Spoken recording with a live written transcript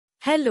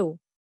Hello.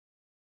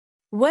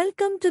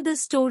 Welcome to the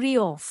story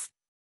of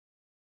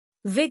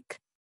Vic,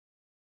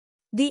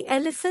 the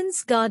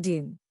elephant's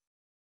guardian.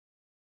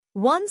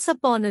 Once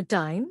upon a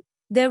time,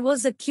 there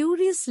was a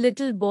curious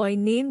little boy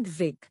named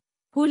Vic,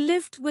 who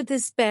lived with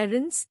his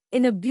parents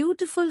in a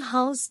beautiful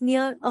house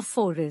near a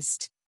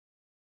forest.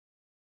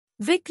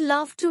 Vic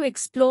loved to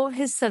explore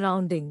his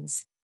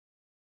surroundings.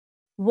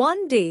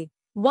 One day,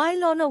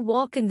 while on a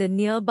walk in the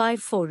nearby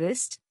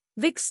forest,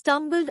 Vic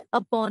stumbled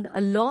upon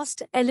a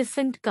lost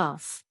elephant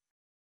calf.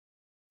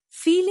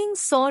 Feeling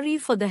sorry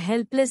for the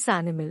helpless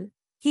animal,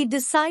 he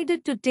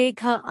decided to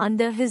take her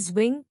under his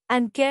wing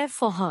and care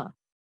for her.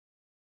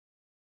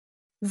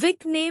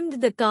 Vic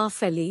named the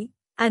calf Ellie,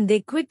 and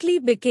they quickly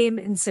became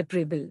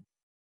inseparable.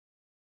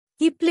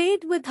 He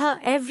played with her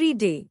every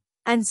day,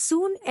 and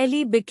soon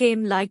Ellie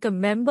became like a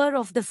member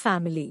of the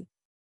family.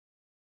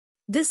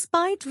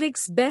 Despite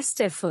Vic's best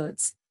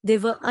efforts, they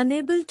were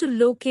unable to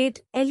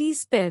locate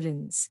Ellie's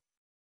parents.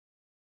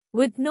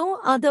 With no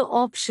other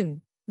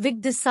option, Vic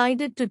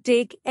decided to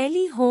take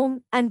Ellie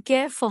home and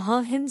care for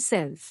her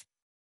himself.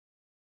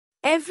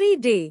 Every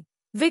day,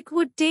 Vic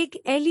would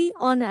take Ellie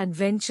on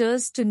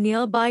adventures to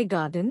nearby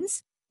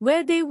gardens,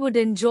 where they would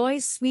enjoy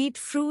sweet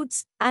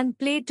fruits and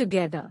play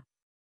together.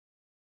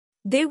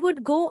 They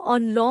would go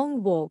on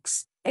long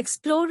walks,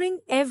 exploring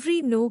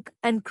every nook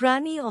and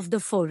cranny of the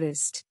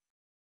forest.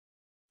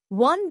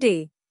 One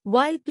day,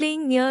 while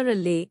playing near a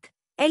lake,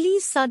 Ellie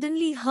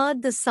suddenly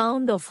heard the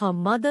sound of her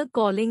mother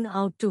calling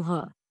out to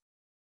her.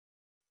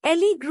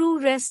 Ellie grew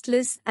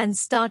restless and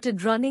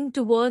started running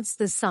towards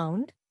the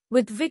sound,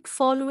 with Vic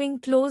following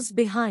close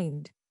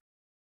behind.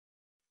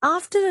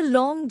 After a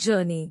long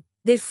journey,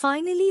 they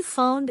finally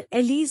found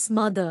Ellie's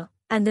mother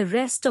and the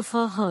rest of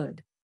her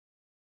herd.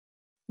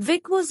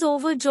 Vic was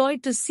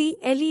overjoyed to see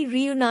Ellie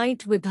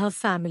reunite with her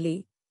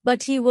family,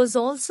 but he was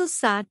also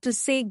sad to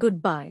say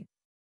goodbye.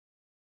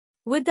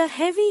 With a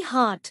heavy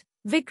heart,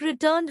 Vic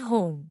returned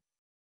home.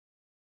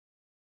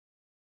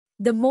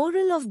 The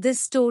moral of this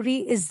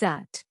story is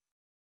that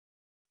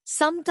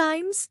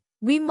sometimes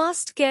we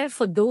must care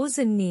for those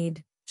in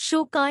need,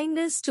 show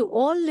kindness to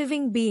all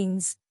living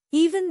beings,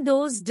 even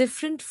those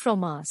different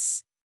from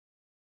us.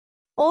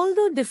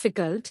 Although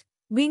difficult,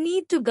 we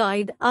need to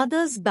guide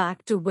others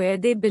back to where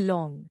they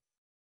belong.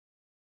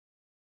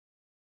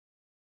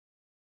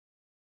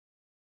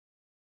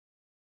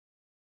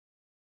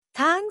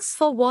 Thanks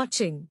for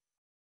watching.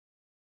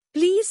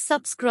 Please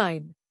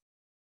subscribe.